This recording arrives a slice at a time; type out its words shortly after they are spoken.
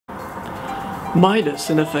Midas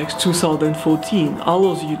NFX 2014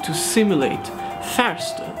 allows you to simulate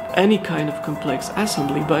faster any kind of complex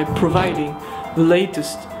assembly by providing the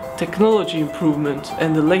latest technology improvement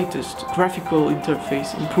and the latest graphical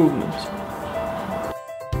interface improvement.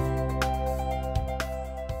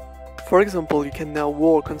 For example, you can now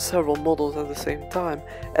work on several models at the same time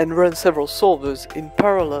and run several solvers in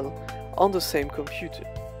parallel on the same computer.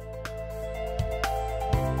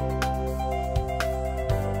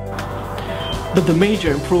 But the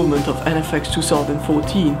major improvement of NFX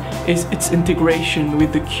 2014 is its integration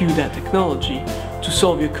with the CUDA technology to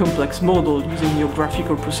solve your complex model using your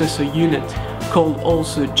graphical processor unit, called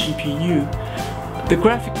also GPU. The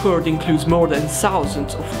graphic card includes more than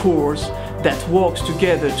thousands of cores that works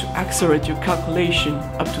together to accelerate your calculation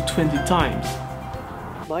up to 20 times.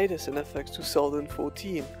 Midas NFX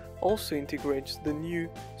 2014 also integrates the new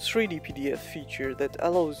 3D PDF feature that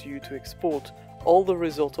allows you to export all the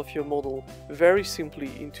results of your model very simply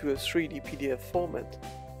into a 3D PDF format.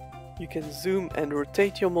 You can zoom and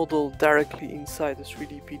rotate your model directly inside the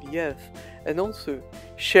 3D PDF and also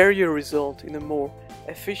share your result in a more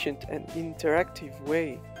efficient and interactive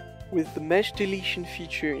way. With the mesh deletion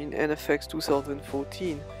feature in NFX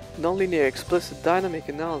 2014, nonlinear explicit dynamic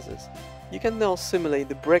analysis, you can now simulate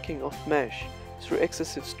the breaking of mesh through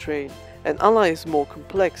excessive strain and analyze more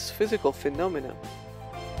complex physical phenomena.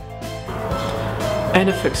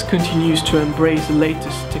 NFX continues to embrace the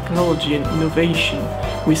latest technology and innovation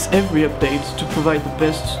with every update to provide the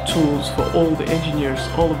best tools for all the engineers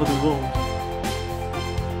all over the world.